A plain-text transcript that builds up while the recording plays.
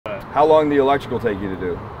But How long did the electrical take you to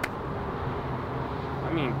do?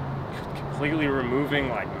 I mean, completely removing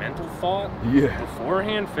like mental thought. Yeah.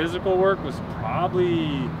 Beforehand, physical work was probably,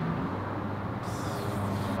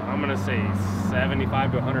 I'm gonna say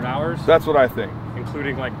 75 to 100 hours. That's what I think.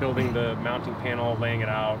 Including like building the mounting panel, laying it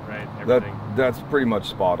out, right? Everything. That's pretty much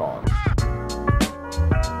spot on.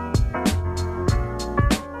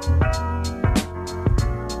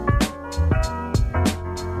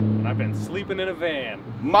 I've been sleeping in a van.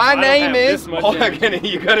 My name is, hold on,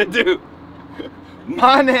 you gotta do.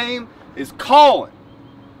 My name is Colin,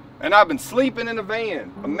 and I've been sleeping in a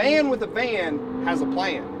van. A man with a van has a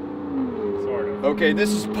plan. Sort of. Okay,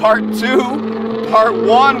 this is part 2. Part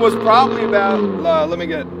 1 was probably about, let me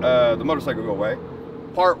get the motorcycle go away.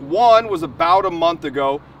 Part 1 was about a month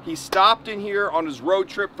ago. He stopped in here on his road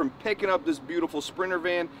trip from picking up this beautiful Sprinter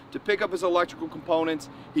van to pick up his electrical components.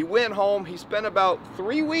 He went home, he spent about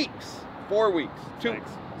 3 weeks, 4 weeks,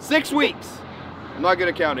 6 weeks. I'm not good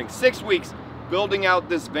at counting, 6 weeks building out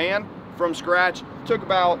this van from scratch. Took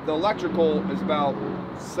about, the electrical is about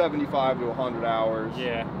 75 to 100 hours.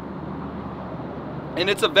 Yeah. And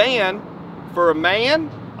it's a van for a man,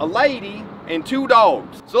 a lady, and 2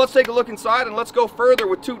 dogs. So let's take a look inside and let's go further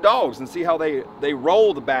with 2 dogs and see how they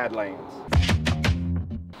roll the Badlands.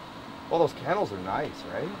 Well, those kennels are nice,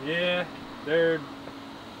 right? Yeah, they're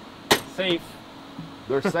safe.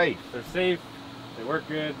 They're safe. They're safe. They work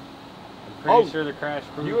good. I'm pretty sure they're crash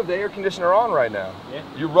proof. You have the air conditioner on right now. Yeah.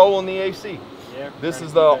 You're rolling the AC. Yeah. This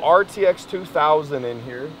is the RTX 2000 in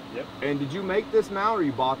here. Yep. And did you make this mount or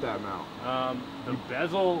you bought that mount? The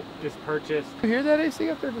bezel is purchased. You hear that AC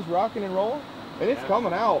up there just rocking and rolling? And it's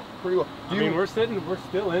coming out pretty well. I mean, we're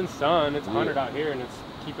still in sun. It's 100 out here, and it's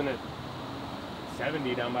keeping it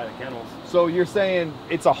 70 down by the kennels. So you're saying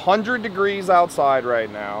it's 100 degrees outside right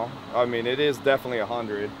now. I mean, it is definitely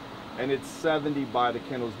 100, and it's 70 by the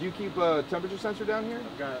kennels. Do you keep a temperature sensor down here?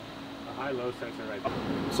 I've got a high-low sensor right there.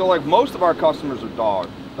 So like most of our customers are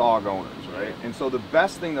dog owners, right? And so the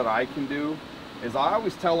best thing that I can do is I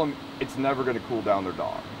always tell them it's never going to cool down their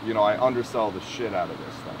dog. You know, I undersell the shit out of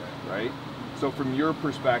this thing, right? So from your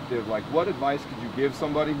perspective, like what advice could you give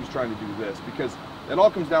somebody who's trying to do this? Because it all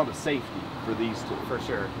comes down to safety for these two. For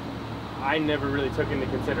sure. I never really took into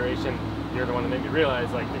consideration, you're the one that made me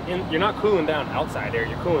realize, like, you're not cooling down outside air,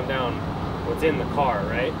 you're cooling down what's in the car,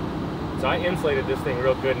 right? So I insulated this thing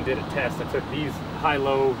real good and did a test. I took these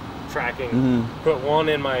high-low tracking, put one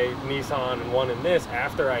in my Nissan and one in this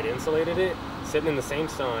after I'd insulated it, sitting in the same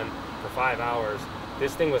sun for 5 hours.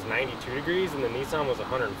 This thing was 92 degrees and the Nissan was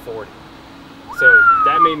 140. So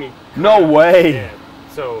that made me... No way! Yeah.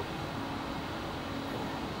 So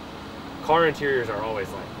car interiors are always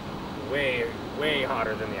like way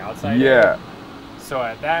hotter than the outside. Yeah. Air. So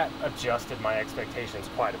that adjusted my expectations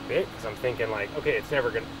quite a bit because I'm thinking like, okay,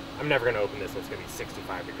 I'm never gonna open this and it's gonna be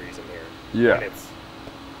 65 degrees in here. Yeah. And it's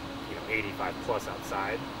 85 plus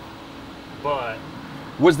outside. But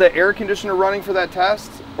was the air conditioner running for that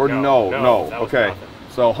test or no? Okay. Nothing.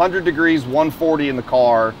 So 100 degrees, 140 in the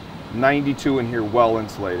car, 92 in here, well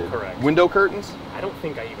insulated. Correct. Window curtains? I don't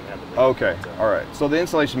think I even have the window Okay. curtains. All right. So the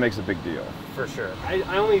insulation makes a big deal. For sure. I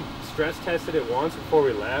only stress tested it once before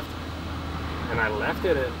we left, and I left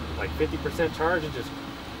it at like 50% charge and just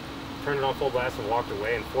turned it on full blast and walked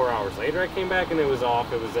away, and 4 hours later I came back and it was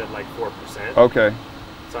off. It was at like 4%. Okay.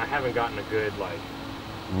 So I haven't gotten a good like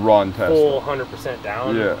run test. Full 100%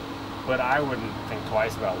 down. Yeah. But I wouldn't think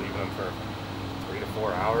twice about leaving them for 3 to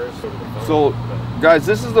 4 hours. So guys,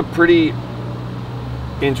 this is a pretty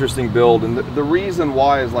interesting build, and the reason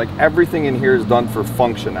why is like everything in here is done for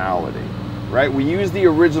functionality, right? We used the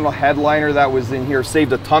original headliner that was in here,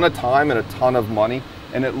 saved a ton of time and a ton of money,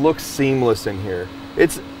 and it looks seamless in here.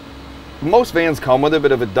 Most vans come with it,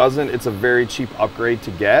 but if it doesn't, it's a very cheap upgrade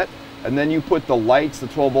to get. And then you put the lights, the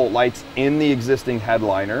 12-volt lights in the existing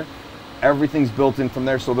headliner. Everything's built in from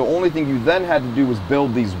there. So the only thing you then had to do was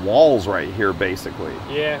build these walls right here, basically.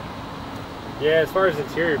 Yeah. Yeah, as far as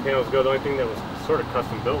interior panels go, the only thing that was sort of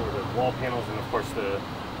custom built were the wall panels and, of course, the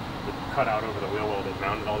cutout over the wheel well that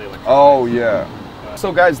mounted all the electronics. Oh, yeah.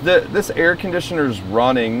 So, guys, this air conditioner's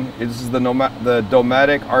running. This is the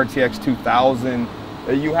Dometic RTX 2000.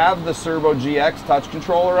 You have the Cerbo GX touch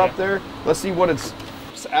controller up there. Let's see what it's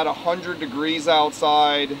at 100 degrees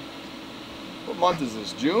outside. What month is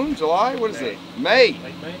this? June? July? What is it? May.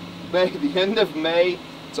 Late May? May, the end of May.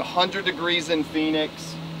 It's 100 degrees in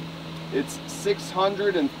Phoenix. It's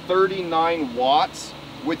 639 watts.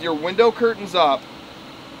 With your window curtains up,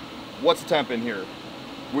 what's the temp in here,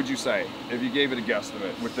 would you say, if you gave it a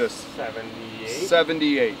guesstimate with this? 78.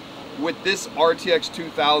 78. With this RTX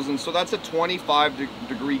 2000, so that's a 25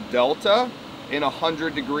 degree delta. in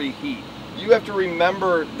 100-degree heat. You have to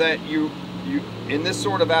remember that you in this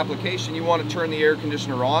sort of application, you want to turn the air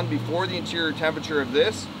conditioner on before the interior temperature of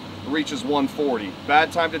this reaches 140.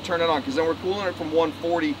 Bad time to turn it on, because then we're cooling it from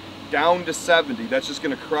 140 down to 70. That's just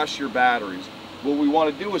going to crush your batteries. What we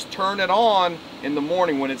want to do is turn it on in the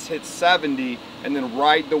morning when it's hit 70, and then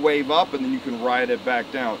ride the wave up, and then you can ride it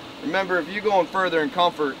back down. Remember, if you're going further in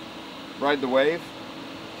comfort, ride the wave.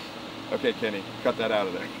 Okay, Kenny, cut that out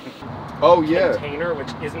of there. Oh yeah. Container, which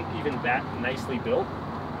isn't even that nicely built,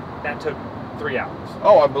 that took 3 hours.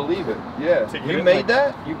 Oh, I believe it. Yeah. You made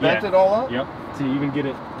that? You bent it all up? Yep. To even get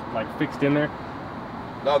it like fixed in there.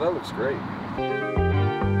 No, that looks great.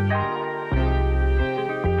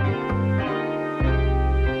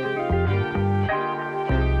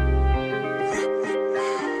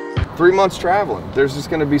 3 months traveling. They're just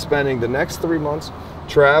going to be spending the next 3 months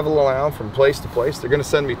traveling around from place to place. They're going to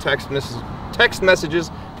send me text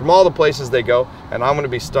messages from all the places they go, and I'm going to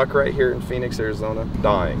be stuck right here in Phoenix, Arizona,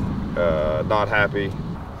 dying, not happy.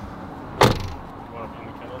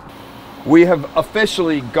 We have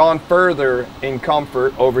officially gone further in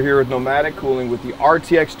comfort over here with Nomadic Cooling with the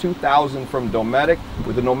RTX 2000 from Dometic,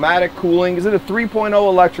 with the Nomadic Cooling. Is it a 3.0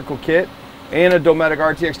 electrical kit and a Dometic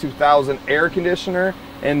RTX 2000 air conditioner?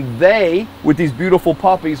 And they, with these beautiful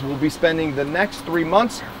puppies, will be spending the next 3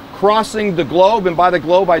 months crossing the globe, and by the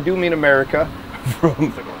globe I do mean America,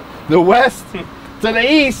 from the west to the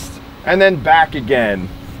east and then back again.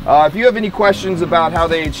 If you have any questions about how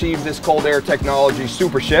they achieve this cold air technology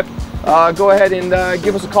super ship, go ahead and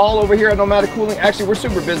give us a call over here at Nomadic Cooling. Actually, we're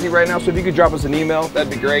super busy right now, so if you could drop us an email,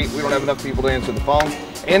 that'd be great. We don't have enough people to answer the phone.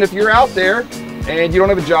 And if you're out there and you don't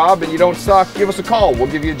have a job and you don't suck, give us a call.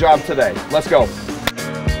 We'll give you a job today. Let's go.